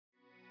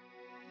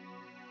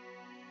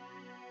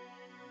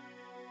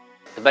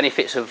The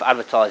benefits of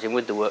advertising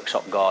with the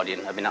Worksop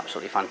Guardian have been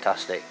absolutely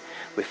fantastic.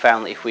 We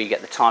found that if we get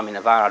the timing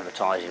of our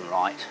advertising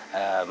right,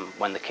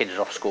 when the kids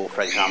are off school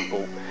for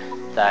example,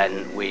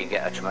 then we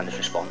get a tremendous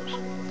response.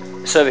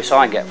 The service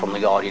I get from the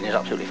Guardian is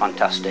absolutely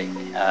fantastic.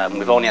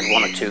 We've only had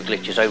 1 or 2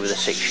 glitches over the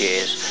 6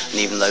 years, and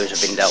even those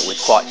have been dealt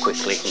with quite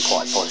quickly and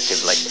quite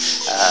positively.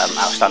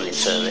 Outstanding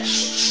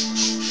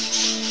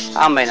service.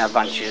 Our main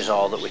advantages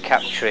are that we're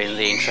capturing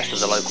the interest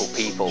of the local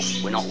people.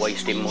 We're not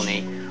wasting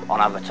money on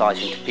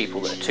advertising to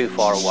people that are too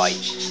far away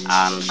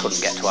and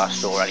couldn't get to our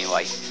store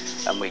anyway,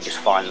 and we just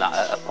find that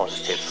a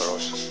positive for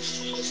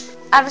us.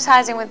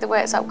 Advertising with the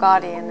Worksop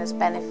Guardian has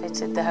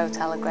benefited the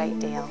hotel a great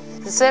deal.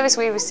 The service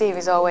we receive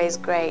is always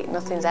great,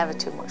 nothing's ever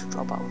too much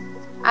trouble.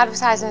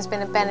 Advertising has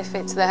been a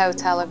benefit to the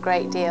hotel a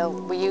great deal.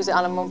 We use it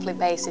on a monthly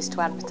basis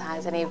to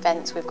advertise any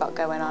events we've got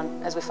going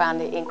on, as we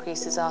found it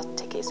increases our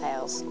ticket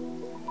sales.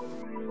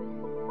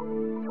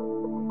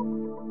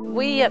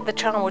 We at the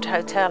Charnwood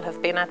Hotel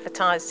have been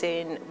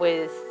advertising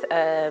with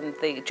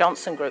the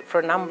Johnson Group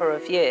for a number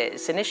of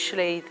years.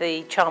 Initially,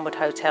 the Charnwood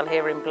Hotel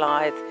here in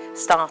Blyth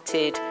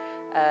started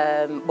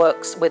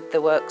works with the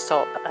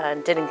Worksop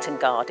and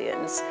Dinnington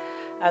Guardians,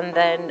 and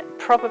then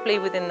probably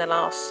within the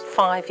last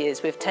 5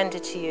 years we've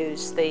tended to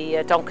use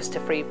the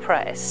Doncaster Free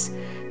Press.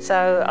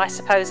 So I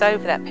suppose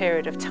over that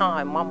period of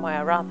time, one way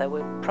or other,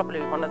 we're probably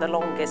one of the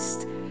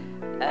longest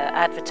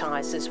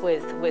advertisers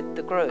with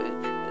the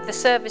group. The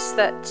service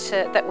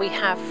that we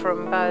have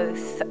from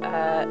both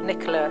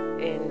Nicola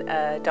in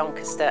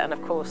Doncaster and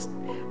of course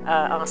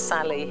our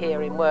Sally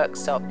here in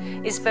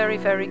Worksop is very,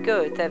 very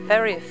good. They're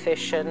very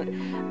efficient.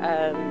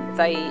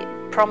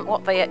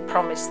 What they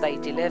promise they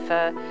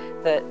deliver.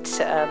 That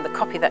the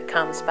copy that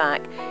comes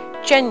back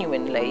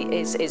genuinely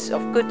is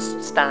of good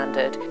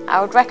standard.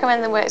 I would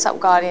recommend the Worksop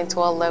Guardian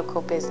to all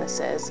local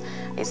businesses.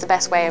 It's the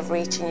best way of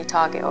reaching your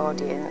target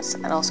audience,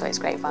 and also it's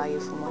great value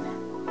for money.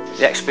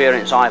 The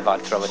experience I've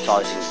had through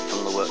advertising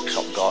from the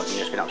Worksop Guardian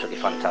has been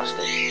absolutely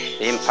fantastic.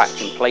 The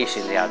impact in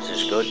placing the ads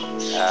is good.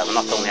 I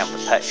not only have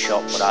the pet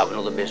shop, but I have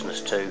another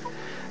business too,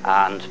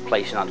 and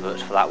placing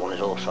adverts for that one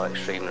is also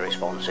extremely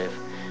responsive.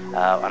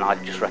 And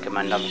I'd just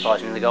recommend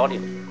advertising in the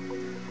Guardian.